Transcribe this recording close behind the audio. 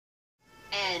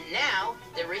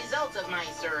results of my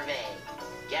survey.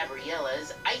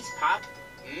 Gabriella's ice pop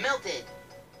melted.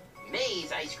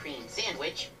 May's ice cream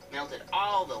sandwich melted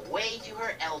all the way to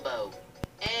her elbow.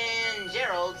 And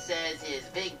Gerald says his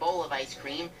big bowl of ice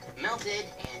cream melted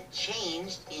and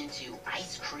changed into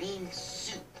ice cream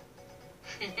soup.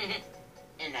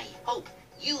 And I hope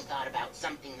you thought about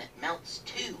something that melts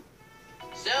too.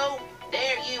 So,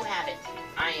 there you have it.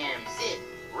 I am Sid,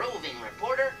 roving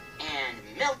reporter and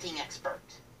melting expert.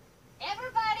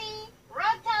 Everybody,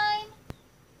 rug time.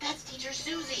 That's Teacher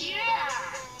Susie. Yeah.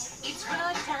 It's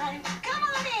rug time. Come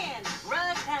on in.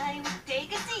 Rug time.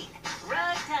 Take a seat.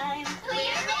 Rug time. We're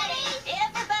ready.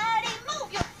 Everybody,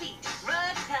 move your feet.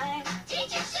 Rug time.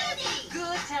 Teacher Susie.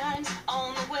 Good times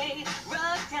on the way.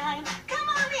 Rug time. Come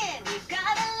on in. We've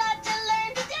got a lot to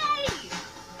learn today.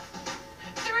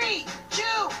 3, 2,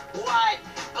 1,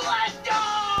 blast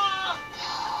off!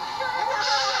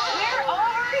 We're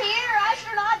over here,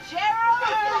 astronaut Gerald.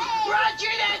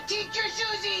 Roger that, Teacher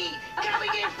Susie! Coming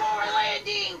in for a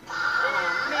landing!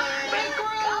 Big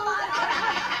room!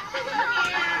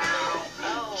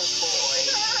 Oh, boy.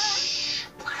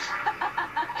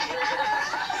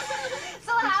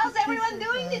 So how's everyone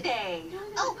doing today?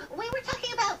 Oh, we were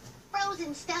talking about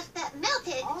frozen stuff that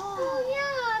melted. Oh,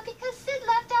 yeah, because Sid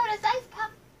left out his ice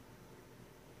pop.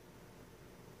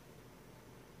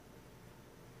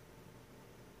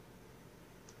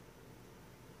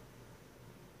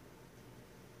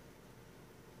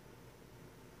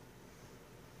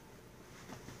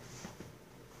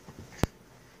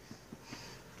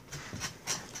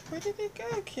 Where did it go,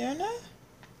 Kiona?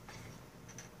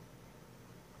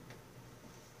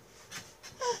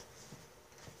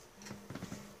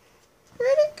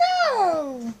 Where'd it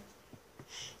go?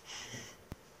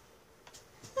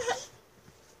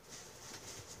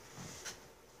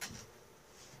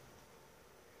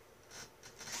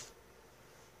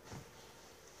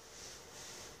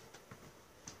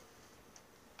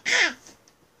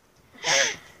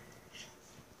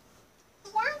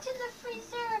 Weren't in the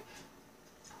freezer.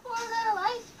 Poor little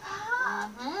ice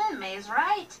pop. May's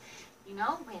right. You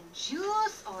know, when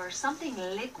juice or something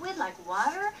liquid like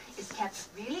water is kept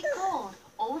really cold,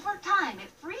 over time it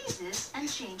freezes and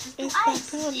changes to It's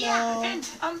ice. not cold Yeah, now. and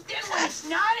then when it's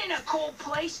not in a cold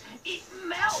place, it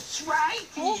melts, right?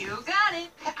 You got it.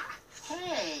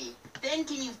 Hey, then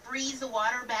can you freeze the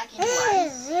water back into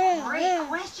ice? Great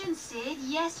question, Sid.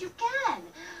 Yes, you can.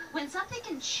 When something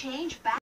can change back